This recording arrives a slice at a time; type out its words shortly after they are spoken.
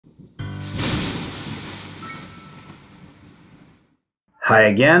Hi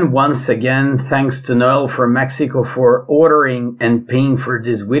again, once again, thanks to Noel from Mexico for ordering and paying for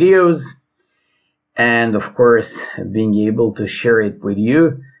these videos, and of course being able to share it with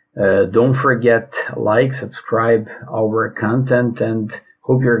you. Don't forget, like, subscribe our content, and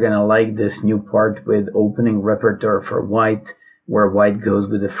hope you're gonna like this new part with opening repertoire for white, where white goes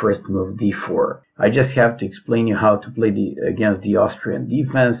with the first move d4. I just have to explain you how to play against the Austrian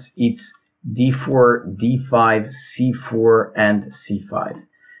defense. It's d4, d5, c4, and c5.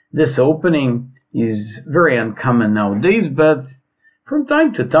 This opening is very uncommon nowadays, but from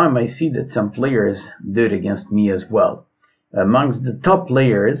time to time I see that some players do it against me as well. Amongst the top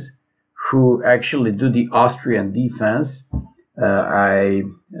players who actually do the Austrian defense, I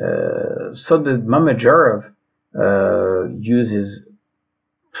saw that Miodrag uses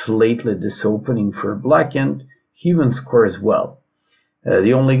lately this opening for black, and he even scores well.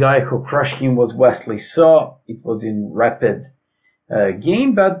 The only guy who crushed him was Wesley Saw. It was in rapid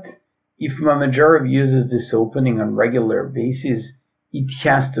game, but if Miodrag uses this opening on regular basis, it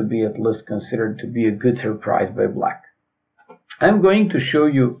has to be at least considered to be a good surprise by black. I'm going to show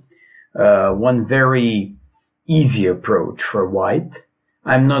you one very easy approach for white.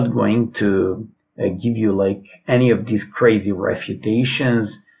 I'm not going to give you like any of these crazy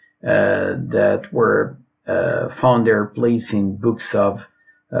refutations that were found their place in books of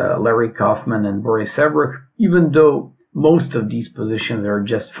Larry Kaufman and Boris Everick, even though most of these positions are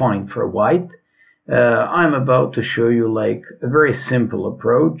just fine for white. I'm about to show you like a very simple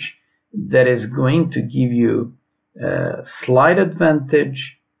approach that is going to give you slight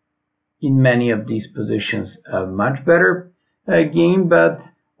advantage in many of these positions, a much better game, but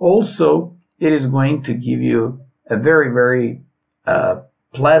also it is going to give you a very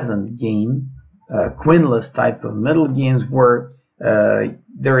pleasant game, queenless type of middle games where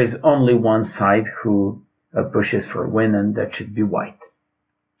there is only one side who pushes for win, and that should be white.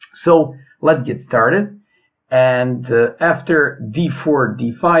 So let's get started. And after d4,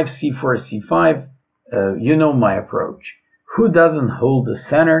 d5, c4, c5, you know my approach. Who doesn't hold the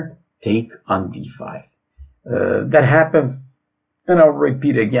center? Take on d5. That happens, and I'll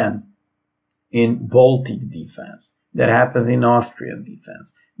repeat again, in Baltic defense. That happens in Austrian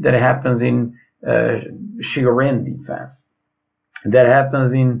defense. That happens in Chigorin defense. That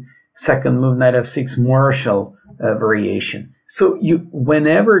happens in second move knight f6 Marshall variation. So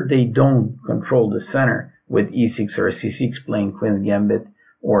whenever they don't control the center with e6 or c6 playing Queen's Gambit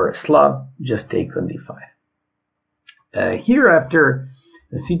or Slav, just take on d5. Here after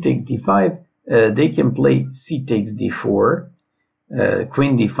c takes d5, they can play c takes d4,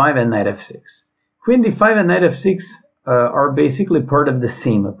 queen d5 and knight f6. Queen d5 and knight f6 are basically part of the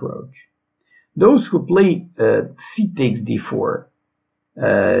same approach. Those who play c takes d4,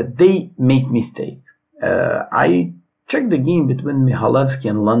 they make mistake. I checked the game between Michalewski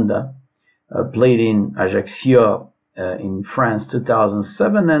and Landa, played in Ajaccio in France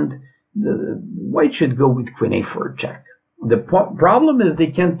 2007, and the white should go with queen a4 check. The problem is they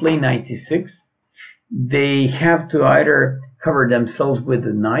can't play knight c6. They have to either cover themselves with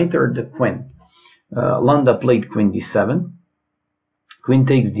the knight or the queen. Landa played queen d7, queen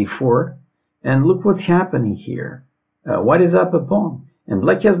takes d4, and look what's happening here. White is up a pawn, and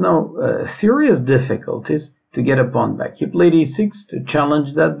black has now serious difficulties to get a pawn back. He played e6 to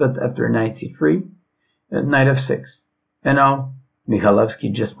challenge that, but after knight c3, knight f6. And now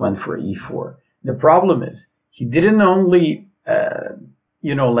Michalewski just went for e4. The problem is he didn't only,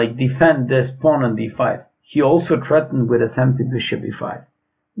 defend this pawn on d5. He also threatened with a tempted bishop e5.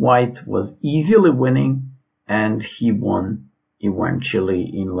 White was easily winning, and he won eventually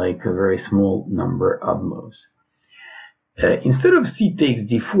in like a very small number of moves. Instead of c takes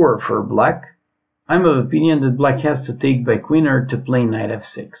d4 for black, I'm of opinion that black has to take by queen or to play knight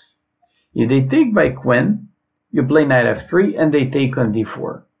f6. If they take by queen, you play knight f3 and they take on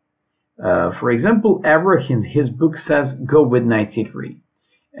d4. For example, Everick in his book says go with knight c3,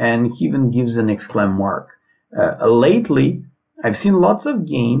 and he even gives an exclamation mark. Lately, I've seen lots of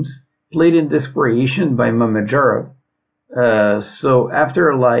games played in this variation by Miodrag. So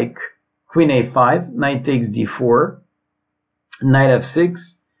after like queen a5, knight takes d4, knight f6,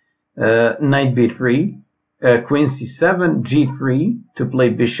 knight b3, queen c7, g3 to play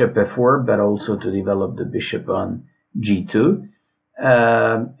bishop f4, but also to develop the bishop on g2.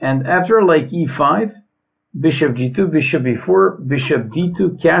 And after like e5, bishop g2, bishop e4, bishop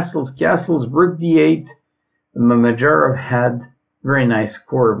d2, castles, rook d8. Miodrag had very nice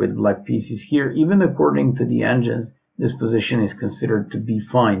score with black pieces here. Even according to the engines, this position is considered to be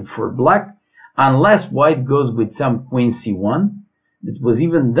fine for black, unless white goes with some queen c1. It was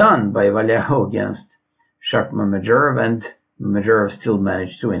even done by Vallejo against Jacques Miodrag, and Majorov still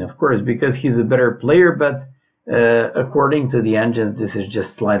managed to win, of course, because he's a better player, but according to the engines, this is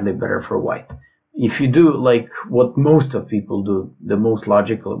just slightly better for white. If you do like what most of people do, the most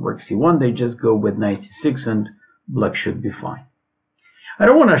logical rook c1, they just go with knight c6 and black should be fine. I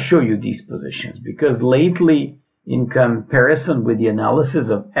don't want to show you these positions because lately, in comparison with the analysis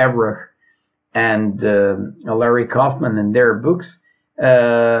of Everett and Larry Kaufman and their books,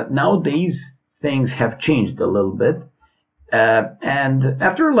 nowadays things have changed a little bit. And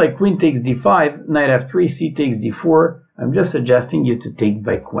after like queen takes d5, knight f3, c takes d4, I'm just suggesting you to take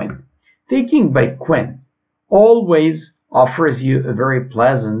by queen. Taking by queen always offers you a very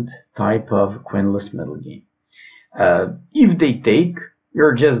pleasant type of queenless middle game. If they take,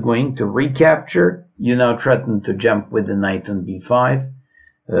 you're just going to recapture. You now threaten to jump with the knight on b5.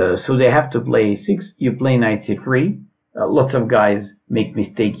 So they have to play a6. You play knight c3. Lots of guys make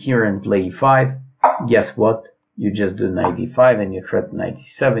mistake here and play e5. Guess what? You just do knight d5 and you threaten knight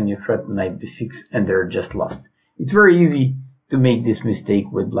c7. You threaten knight b6 and they're just lost. It's very easy to make this mistake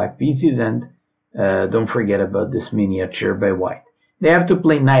with black pieces, and don't forget about this miniature by white. They have to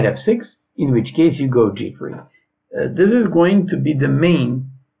play knight f6, in which case you go g3. This is going to be the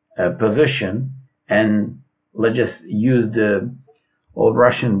main position, and let's just use the old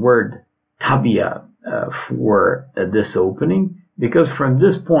Russian word tabia for this opening, because from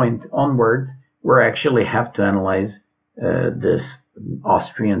this point onwards, we actually have to analyze this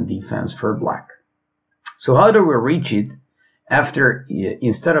Austrian defense for black. So how do we reach it? After,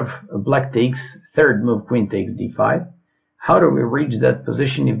 instead of black takes, third move, queen takes d5, how do we reach that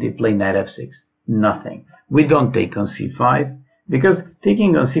position if they play knight f6? Nothing. We don't take on c5, because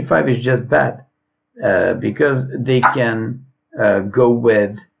taking on c5 is just bad, because they can go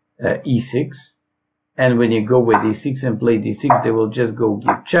with e6, and when you go with e6 and play d6, they will just go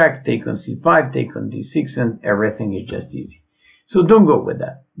give check, take on c5, take on d6, and everything is just easy. So don't go with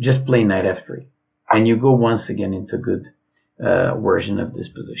that. Just play knight f3, and you go once again into good version of this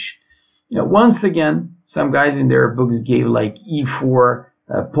position. Now, once again, some guys in their books gave like e4,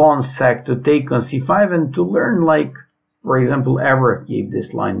 pawn sack to take on c5, and to learn, like, for example, Everett gave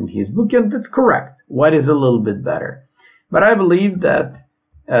this line in his book, and that's correct. White is a little bit better. But I believe that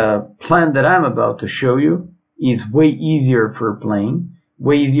plan that I'm about to show you is way easier for playing,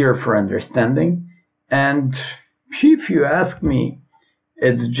 way easier for understanding, and if you ask me,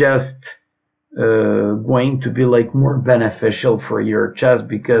 it's just going to be like more beneficial for your chess,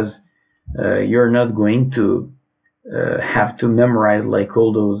 because you're not going to have to memorize like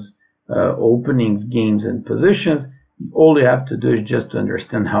all those openings, games, and positions. All you have to do is just to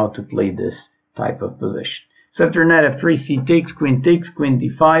understand how to play this type of position. So after knight f3, c takes, queen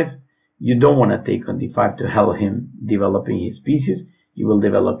d5. You don't want to take on d5 to help him developing his pieces. You will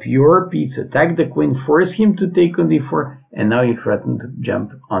develop your piece, attack the queen, force him to take on d4, and now you threaten to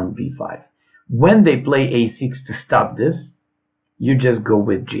jump on b5. When they play a6 to stop this, you just go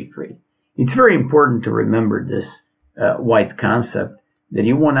with g3. It's very important to remember this white's concept, that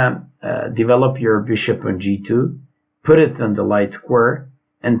you want to develop your bishop on g2, put it on the light square,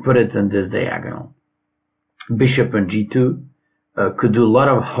 and put it on this diagonal. Bishop on g2 could do a lot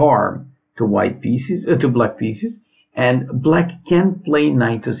of harm to white pieces, to black pieces, and black can't play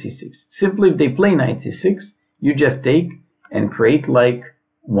knight to c6. Simply, if they play knight c6, you just take and create, like,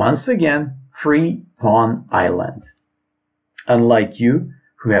 once again, free pawn island. Unlike you,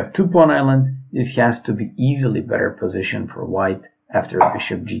 who have two pawn islands, this has to be easily better position for white after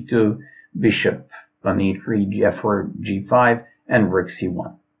bishop g2, bishop on e3, g4, g5, and rook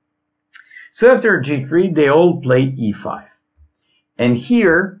c1. So after g3, they all play e5. And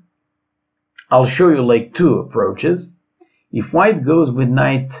here, I'll show you like two approaches. If white goes with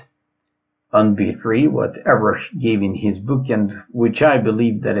knight on b3, whatever gave in his book, and which I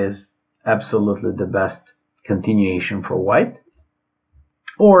believe that is absolutely the best continuation for white,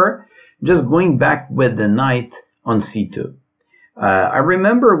 or just going back with the knight on c2. I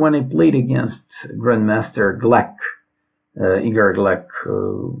remember when I played against Grandmaster Gleck, Igor Gleck,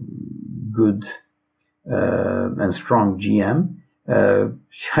 good and strong GM,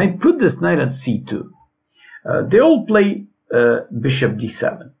 I put this knight at c2. They all play bishop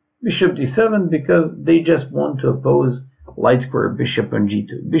d7. Bishop d7 because they just want to oppose light square bishop on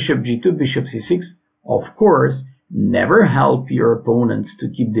g2. Bishop g2, bishop c6, of course, never help your opponents to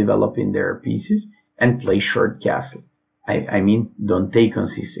keep developing their pieces and play short castle. I mean, don't take on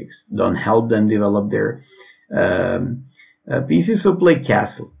c6. Don't help them develop their pieces, so play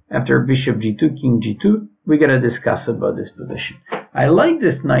castle. After bishop g2, king g2, we gotta discuss about this position. I like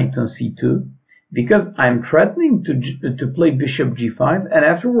this knight on c2 because I'm threatening to play bishop g5 and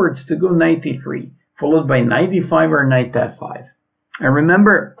afterwards to go knight e3, followed by knight e5 or knight f5. I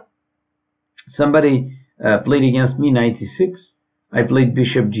remember somebody played against me knight c6. I played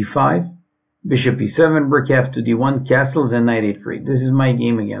bishop g5, bishop e7, rook f to d1, castles, and knight a3. This is my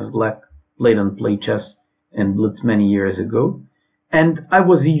game against black, played on Play Chess and Blitz many years ago. And I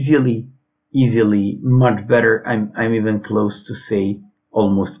was easily much better. I'm even close to say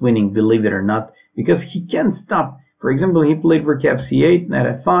almost winning, believe it or not, because he can't stop. For example, he played rook f8,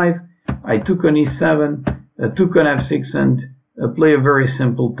 knight f5, I took on e7, took on f6, and play a very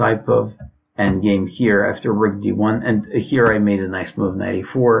simple type of endgame here after rook d1. And here I made a nice move, knight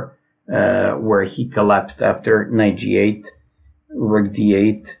e4, where he collapsed after knight g8, rook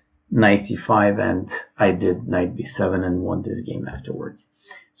d8, knight c5, and I did knight b7 and won this game afterwards.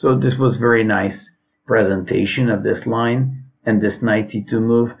 So this was very nice presentation of this line and this knight c2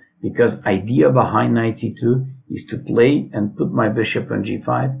 move, because idea behind knight c2 is to play and put my bishop on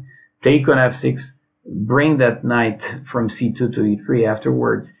g5, take on f6, bring that knight from c2 to e3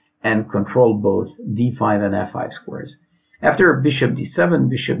 afterwards, and control both d5 and f5 squares. After bishop d7,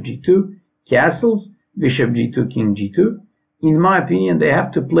 bishop g2, castles, bishop g2, king g2, in my opinion, they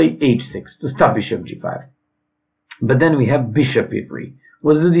have to play h6 to stop bishop g5. But then we have bishop e3.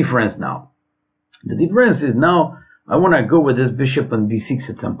 What's the difference now? The difference is now I want to go with this bishop on b6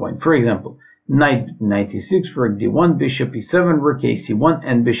 at some point. For example, knight e6, rook d1, bishop e7, rook ac1,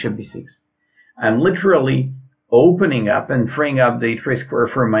 and bishop b6. I'm literally opening up and freeing up the e3 square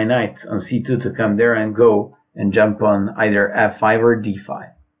for my knight on c2 to come there and go and jump on either f5 or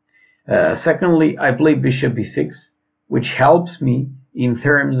d5. Secondly, I play bishop b6, which helps me in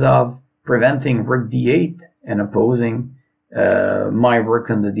terms of preventing rook d8 and opposing my rook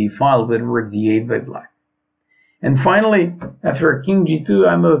on the d file with rook d8 by black. And finally, after king g2,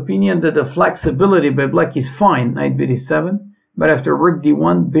 I'm of opinion that the flexibility by black is fine, knight b7, but after rook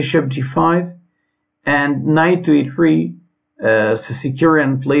d1, bishop g5, and knight to e3,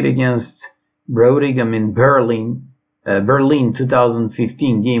 Sasikarian played against Brodingham in Berlin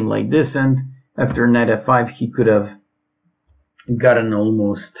 2015 game like this, and after knight f5, he could have gotten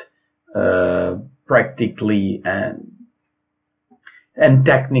almost practically and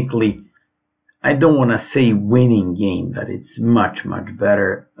technically, I don't want to say winning game, but it's much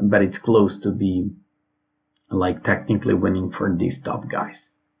better, but it's close to be like technically winning for these top guys.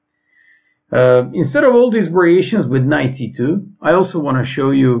 Instead of all these variations with knight c2, I also want to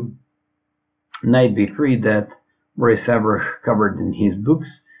show you knight b3 that Maurice Ever covered in his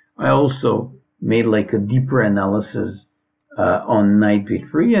books. I also made like a deeper analysis on knight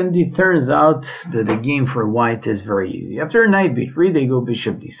b3, and it turns out that the game for white is very easy. After knight b3, they go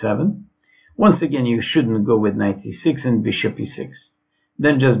bishop d7. Once again, you shouldn't go with knight c6 and bishop e6.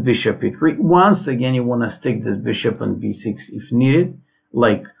 Then just bishop e3. Once again, you want to stick this bishop on b6 if needed,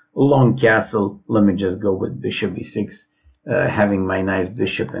 like long castle. Let me just go with bishop e6, having my nice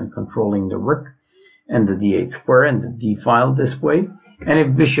bishop and controlling the rook and the d8 square and the d file this way. And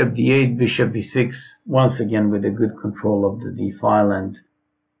if bishop d8, bishop b6, once again with a good control of the d file and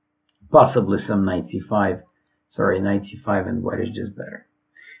possibly some knight c5. Sorry, knight c5, and white is just better.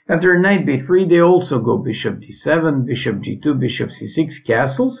 After knight b3, they also go bishop d7, bishop g2, bishop c6,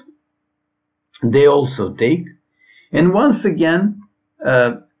 castles. They also take. And once again,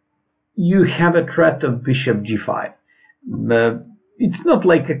 you have a threat of bishop g5. It's not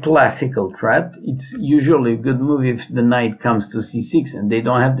like a classical threat. It's usually a good move if the knight comes to c6 and they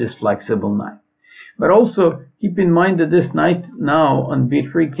don't have this flexible knight. But also keep in mind that this knight now on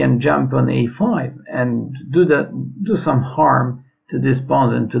b3 can jump on a5 and do some harm to this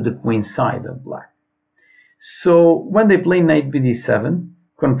pawn and to the queen side of black. So when they play knight bd7,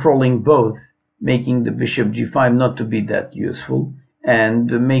 controlling both, making the bishop g5 not to be that useful, and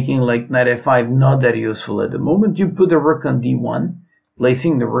making like knight f5 not that useful at the moment, you put the rook on d1,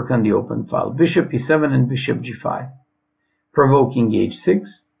 placing the rook on the open file, bishop e7 and bishop g5, provoking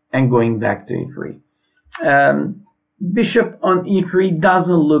h6 and going back to e3. Bishop on e3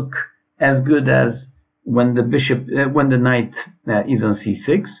 doesn't look as good as when the knight is on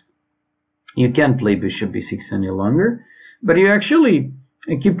c6. You can't play bishop b6 any longer, but you actually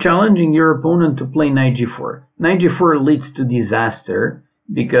keep challenging your opponent to play knight g4. Knight g4 leads to disaster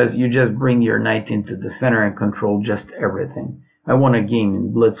because you just bring your knight into the center and control just everything. I won a game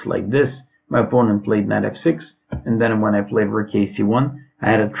in blitz like this. My opponent played knight f6, and then when I played rook ac1, I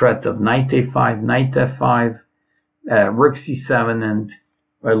had a threat of knight a5, knight f5, rook c7, and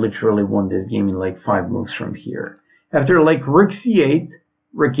I literally won this game in like 5 moves from here. After like rook c8,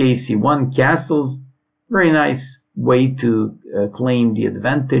 rook ac1, castles, very nice way to claim the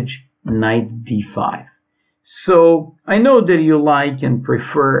advantage, knight d5. So I know that you like and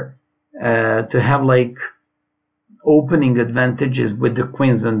prefer to have like opening advantages with the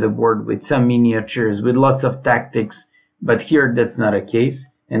queens on the board, with some miniatures, with lots of tactics. But here that's not a case,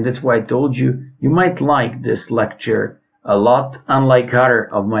 and that's why I told you might like this lecture a lot, unlike other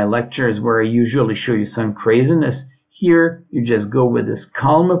of my lectures where I usually show you some craziness. Here you just go with this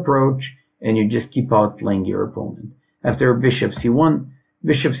calm approach and you just keep outplaying your opponent. After bishop c1,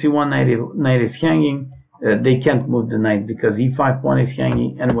 knight is hanging. They can't move the knight because e5 pawn is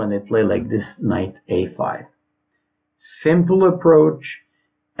hanging, and when they play like this, knight a5. Simple approach,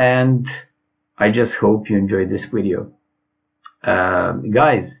 and I just hope you enjoyed this video.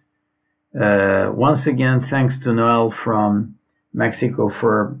 Guys, once again, thanks to Noel from Mexico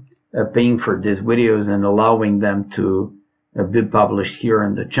for paying for these videos and allowing them to be published here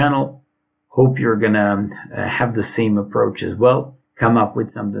on the channel. Hope you're gonna have the same approach as well. Come up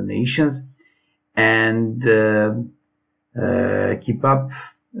with some donations, and keep up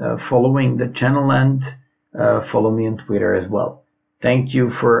following the channel, and follow me on Twitter as well. Thank you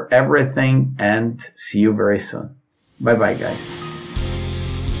for everything, and see you very soon. Bye bye, guys.